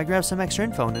that, so I grabbed some extra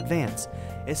info in advance.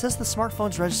 It says the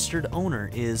smartphone's registered owner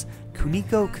is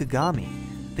Kuniko Kagami.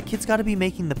 The kid's gotta be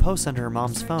making the post under her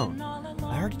mom's phone.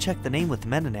 I already checked the name with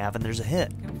MetaNav and there's a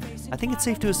hit. I think it's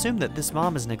safe to assume that this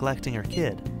mom is neglecting her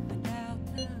kid.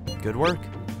 Good work.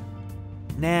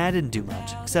 Nah, I didn't do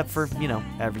much, except for, you know,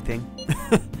 everything.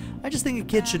 I just think a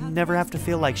kid should never have to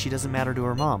feel like she doesn't matter to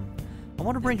her mom. I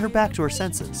want to bring her back to her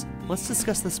senses. Let's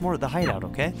discuss this more at the hideout,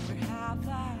 okay?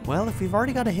 Well, if we've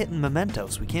already got a hit in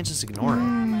mementos, we can't just ignore it.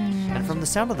 And from the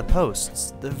sound of the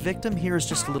posts, the victim here is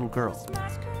just a little girl.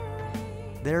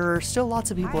 There are still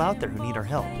lots of people out there who need our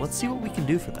help. Let's see what we can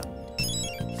do for them.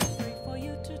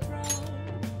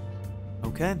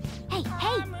 Okay. Hey!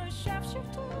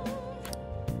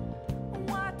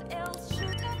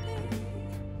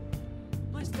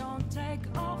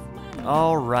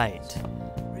 All right.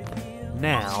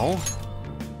 Now,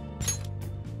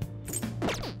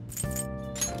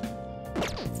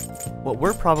 what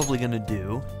we're probably going to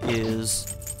do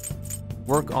is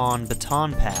work on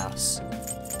Baton Pass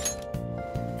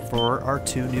for our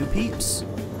two new peeps.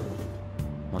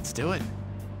 Let's do it.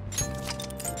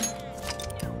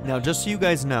 Now, just so you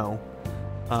guys know,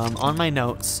 on my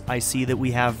notes, I see that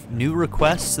we have new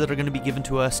requests that are going to be given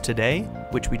to us today,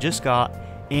 which we just got,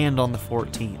 and on the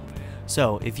 14th.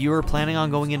 So, if you are planning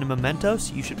on going into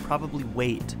Mementos, you should probably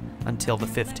wait until the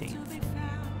 15th,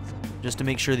 just to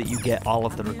make sure that you get all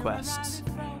of the requests.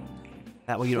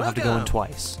 That way you don't have to go in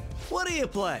twice. What do you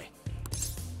play?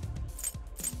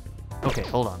 Okay,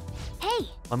 hold on. Hey,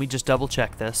 Let me just double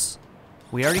check this.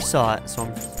 We already saw it, so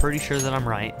I'm pretty sure that I'm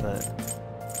right, but...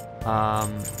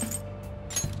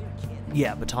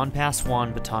 yeah, Baton Pass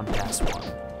 1, Baton Pass 1.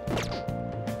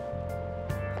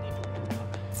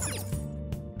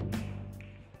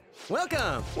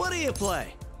 Welcome. What do you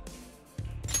play?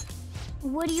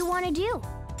 what do you want to do?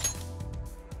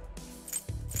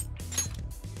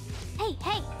 Hey,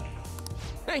 hey,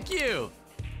 Thank you.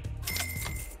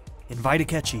 Invite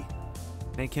Akechi.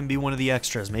 Make him be one of the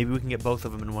extras. Maybe we can get both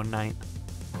of them in one night.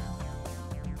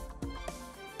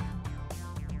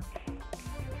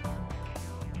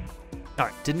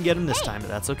 Alright, didn't get him this time, but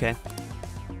that's okay.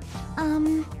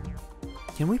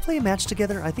 Can we play a match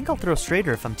together? I think I'll throw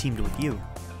straighter if I'm teamed with you.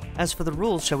 As for the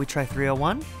rules, shall we try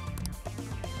 301?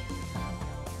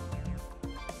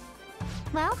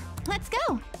 well, let's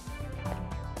go.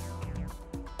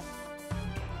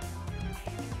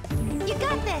 You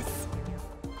got this.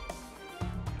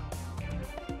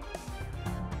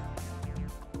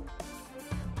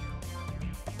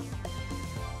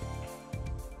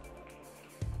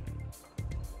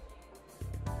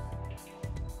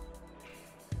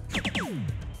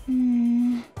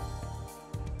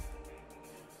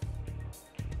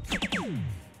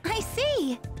 I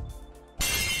see.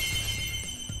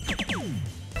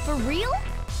 For real?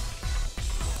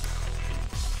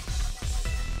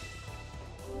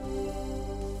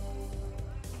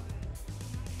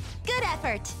 Good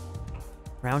effort.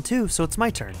 Round 2, so it's my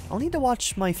turn. I'll need to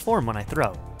watch my form when I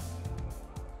throw.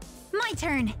 My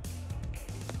turn.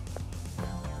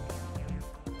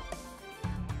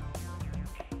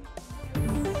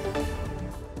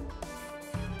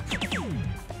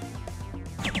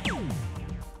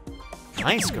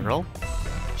 Nice, girl.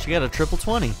 She got a triple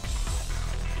 20.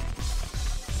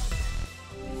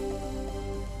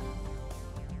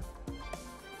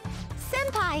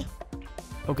 Senpai.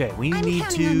 Okay, we I'm need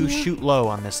counting on to you. shoot low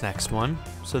on this next one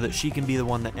so that she can be the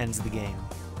one that ends the game.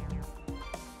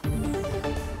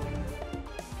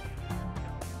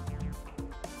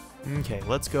 Okay,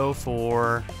 let's go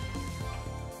for...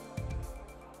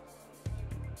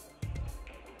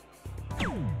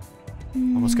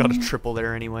 Almost got a triple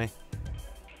there anyway.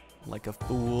 Like a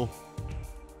fool.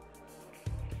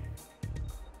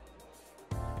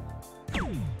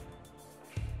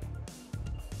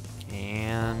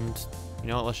 And... you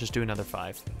know what, let's just do another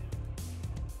 5.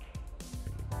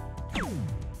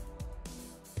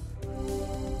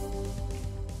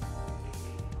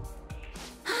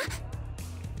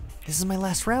 This is my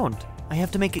last round. I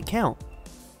have to make it count.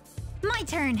 My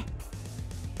turn.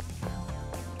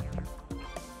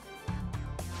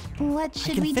 What I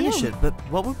should can we finish do? it, but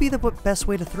what would be the best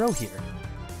way to throw here?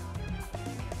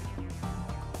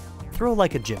 Throw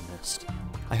like a gymnast.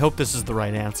 I hope this is the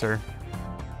right answer.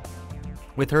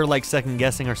 With her like second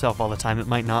guessing herself all the time, it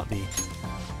might not be.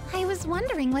 I was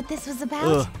wondering what this was about.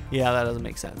 Ugh, yeah, that doesn't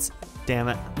make sense. Damn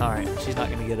it. Alright, she's not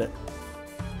gonna get it.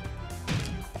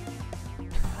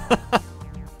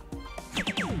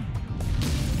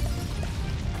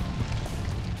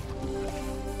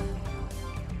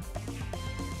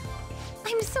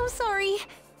 I'm so sorry.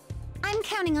 I'm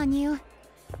counting on you.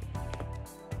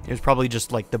 It was probably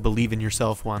just like the believe in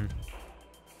yourself one.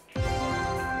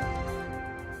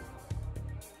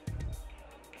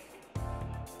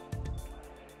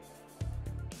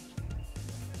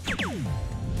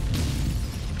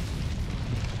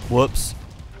 Whoops.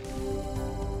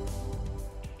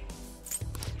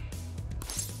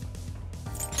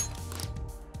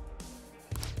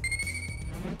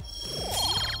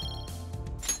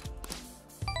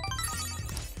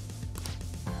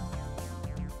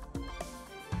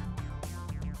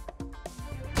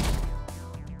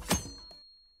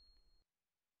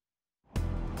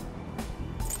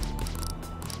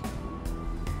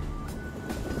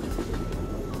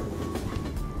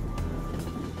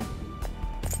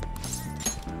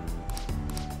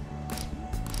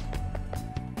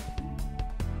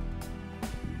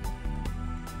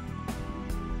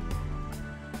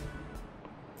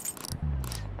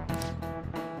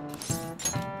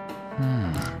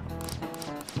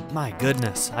 My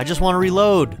goodness, I just want to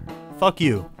reload. Fuck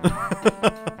you.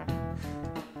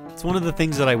 It's one of the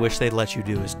things that I wish they'd let you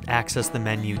do is access the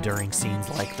menu during scenes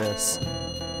like this.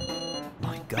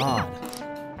 My god.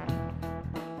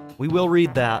 We will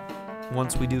read that.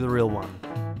 once we do the real one.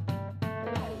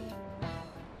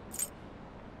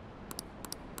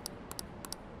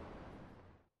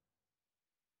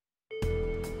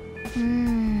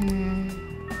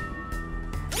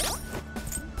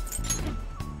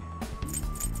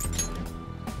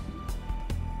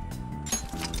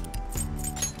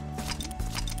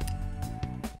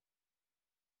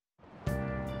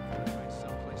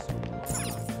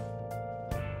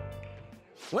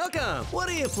 Welcome! What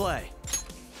do you play?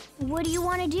 What do you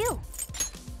want to do?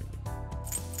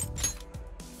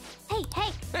 Hey,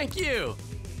 hey! Thank you!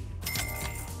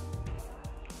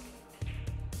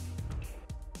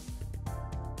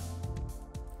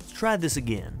 Let's try this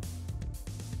again.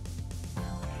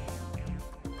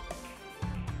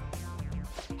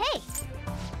 Hey!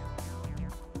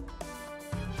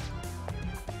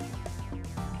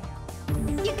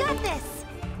 You got this!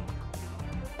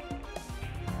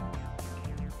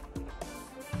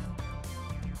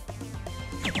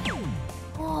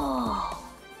 Whoa.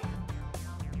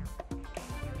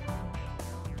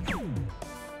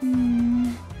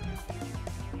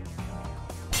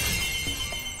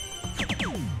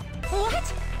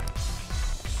 What?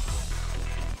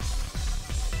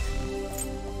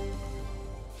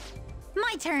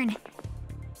 My turn.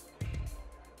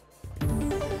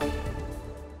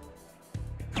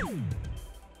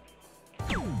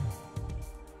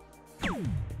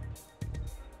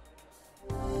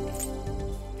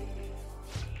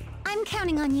 I'm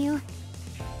counting on you.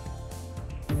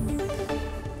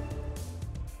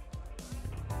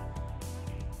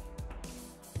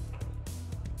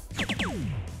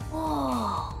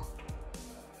 Whoa.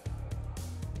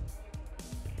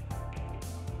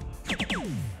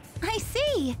 I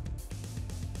see.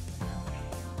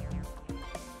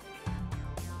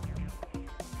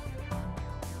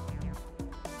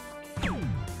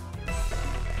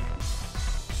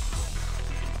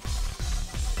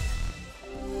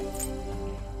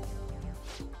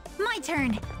 My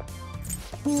turn.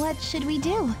 What should we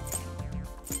do?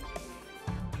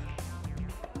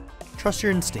 Trust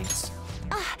your instincts.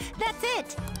 Ah, that's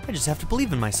it. I just have to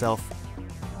believe in myself.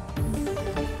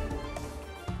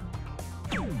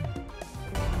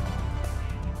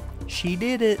 She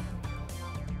did it.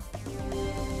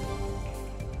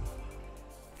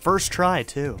 First try,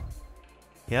 too.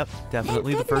 Yep,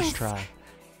 definitely the first try.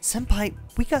 Senpai,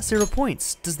 we got 0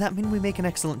 points. Does that mean we make an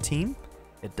excellent team?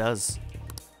 It does.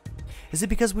 Is it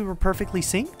because we were perfectly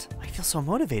synced? I feel so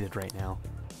motivated right now.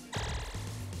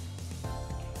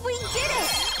 We did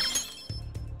it!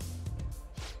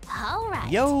 All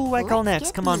right. Yo, I call let's next.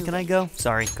 get Come on, can moving. I go?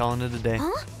 Sorry, calling it a day.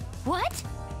 Huh? What?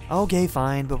 Okay,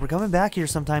 fine, but we're coming back here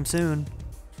sometime soon.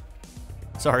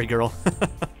 Sorry, girl.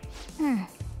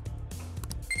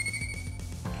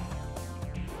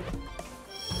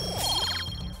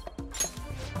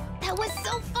 That was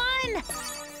so fun!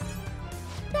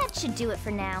 That should do it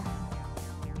for now.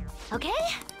 Okay?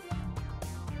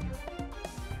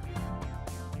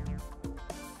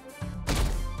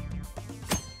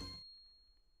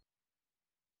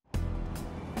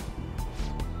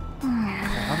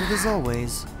 Crowded as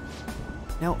always.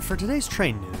 Now, for today's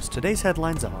train news, today's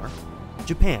headlines are: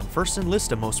 Japan, first in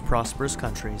list of most prosperous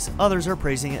countries. Others are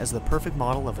praising it as the perfect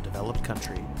model of a developed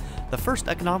country. The first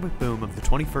economic boom of the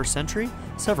 21st century,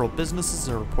 several businesses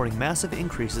are reporting massive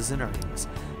increases in earnings.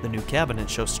 The new cabinet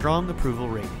shows strong approval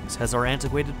ratings. Has our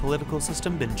antiquated political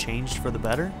system been changed for the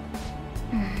better?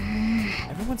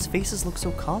 Everyone's faces look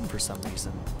so calm for some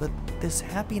reason, but this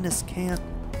happiness can't...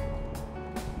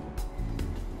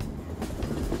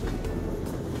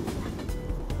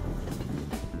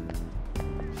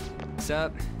 What's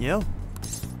up? Yo.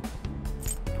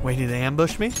 Waiting to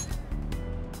ambush me?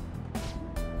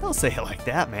 Don't say it like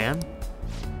that, man.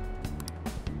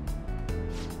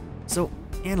 So,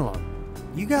 Analog,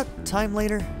 you got time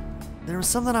later? There was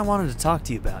something I wanted to talk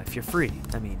to you about, if you're free.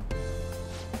 I mean...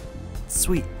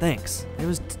 Sweet, thanks. It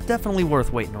was definitely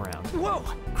worth waiting around. Whoa!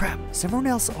 Crap, is everyone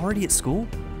else already at school?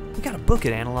 We gotta book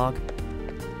it, Analog.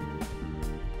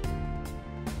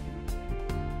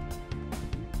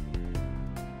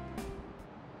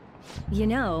 You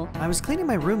know, I was cleaning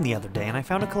my room the other day and I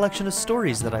found a collection of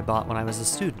stories that I bought when I was a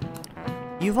student.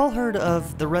 You've all heard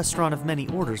of The Restaurant of Many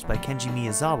Orders by Kenji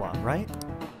Miyazawa, right?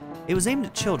 It was aimed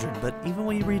at children, but even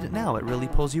when you read it now, it really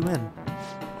pulls you in.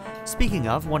 Speaking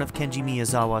of, one of Kenji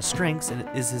Miyazawa's strengths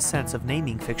is his sense of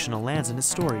naming fictional lands in his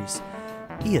stories.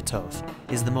 Iatov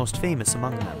is the most famous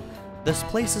among them. This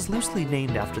place is loosely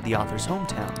named after the author's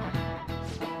hometown.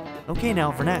 Okay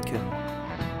now, Vernat-kun.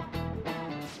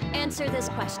 answer this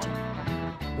question.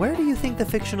 Where do you think the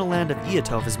fictional land of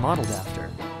Iatov is modeled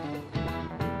after?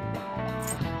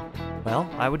 Well,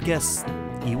 I would guess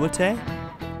Iwate?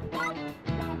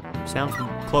 Sounds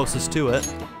closest to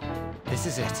it. This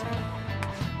is it.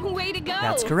 Way to go!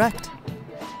 That's correct.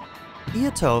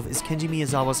 Iatov is Kenji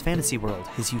Miyazawa's fantasy world,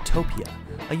 his utopia.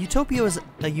 A utopia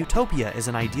is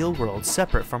an ideal world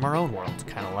separate from our own world,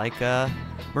 kind of like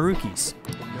Maruki's.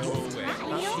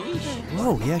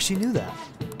 Whoa, he actually knew that.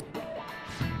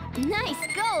 Nice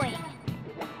going!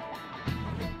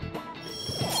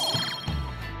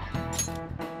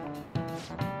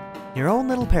 Your own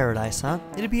little paradise, huh?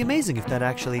 It'd be amazing if that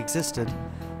actually existed.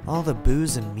 All the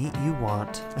booze and meat you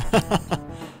want.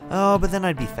 Oh, but then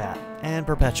I'd be fat and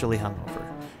perpetually hungover.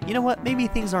 You know what? Maybe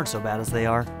things aren't so bad as they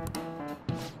are.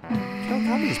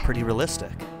 Kawakami is pretty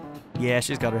realistic. Yeah,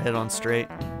 she's got her head on straight.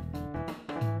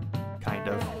 Kind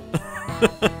of.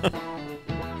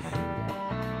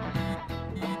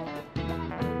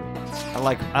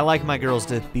 I like my girls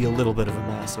to be a little bit of a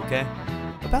mess, okay?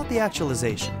 About the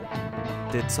actualization.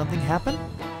 Did something happen?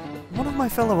 One of my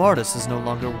fellow artists no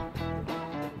longer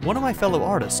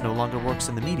works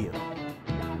in the medium.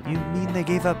 You mean they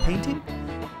gave up painting?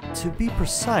 To be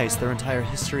precise, their entire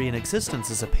history and existence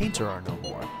as a painter are no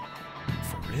more.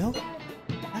 For real?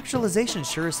 Actualization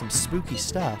sure is some spooky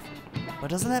stuff. But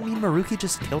doesn't that mean Maruki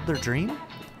just killed their dream?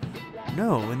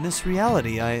 No, in this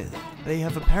reality, they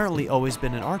have apparently always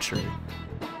been in archery.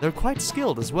 They're quite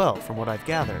skilled as well, from what I've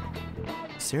gathered.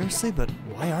 Seriously, but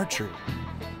why archery?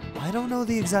 I don't know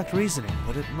the exact reasoning,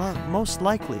 but it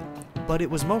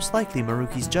was most likely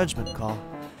Maruki's judgment call.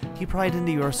 He pried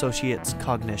into your associate's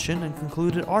cognition and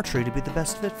concluded archery to be the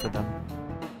best fit for them.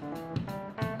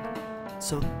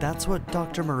 So that's what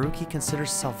Dr. Maruki considers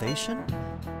salvation?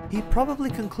 He probably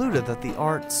concluded that the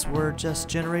arts were just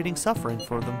generating suffering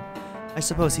for them. I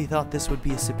suppose he thought this would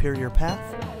be a superior path?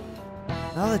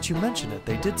 Now that you mention it,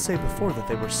 they did say before that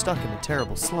they were stuck in a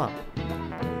terrible slump.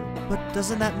 But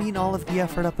doesn't that mean all of the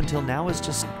effort up until now is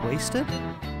just wasted?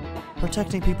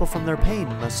 Protecting people from their pain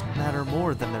must matter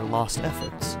more than their lost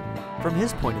efforts. From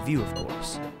his point of view, of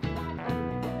course.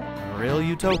 A real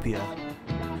utopia.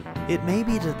 It may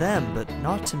be to them, but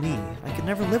not to me. I could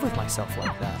never live with myself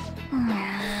like that.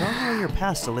 Throwing away your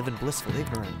past to live in blissful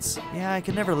ignorance. Yeah, I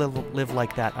could never live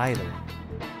like that either.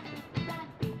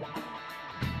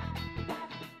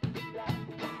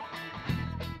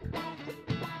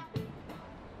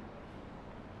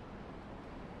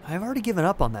 I've already given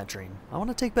up on that dream. I want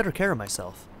to take better care of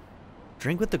myself.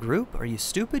 Drink with the group? Are you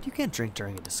stupid? You can't drink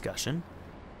during a discussion.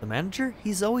 The manager?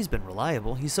 He's always been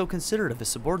reliable. He's so considerate of his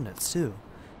subordinates, too.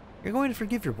 You're going to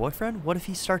forgive your boyfriend? What if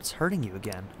he starts hurting you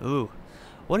again? Ooh.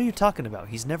 What are you talking about?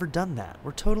 He's never done that.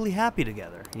 We're totally happy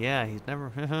together. Yeah, he's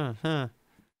never...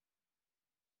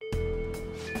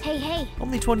 Hey.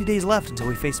 Only 20 days left until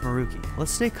we face Maruki.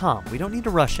 Let's stay calm. We don't need to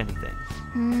rush anything.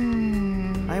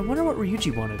 I wonder what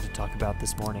Ryuji wanted to talk about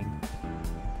this morning.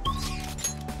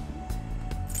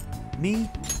 Me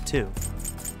too.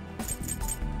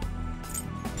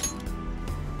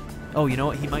 Oh, you know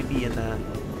what? He might be in the...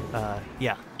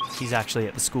 yeah. He's actually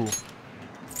at the school.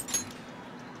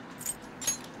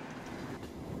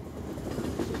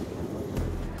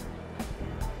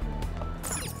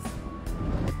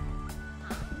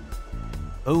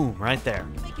 Boom, right there.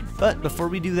 But before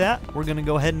we do that, we're going to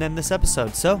go ahead and end this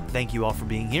episode. So, thank you all for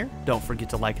being here. Don't forget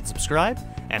to like and subscribe,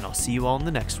 and I'll see you all in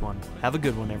the next one. Have a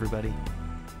good one, everybody.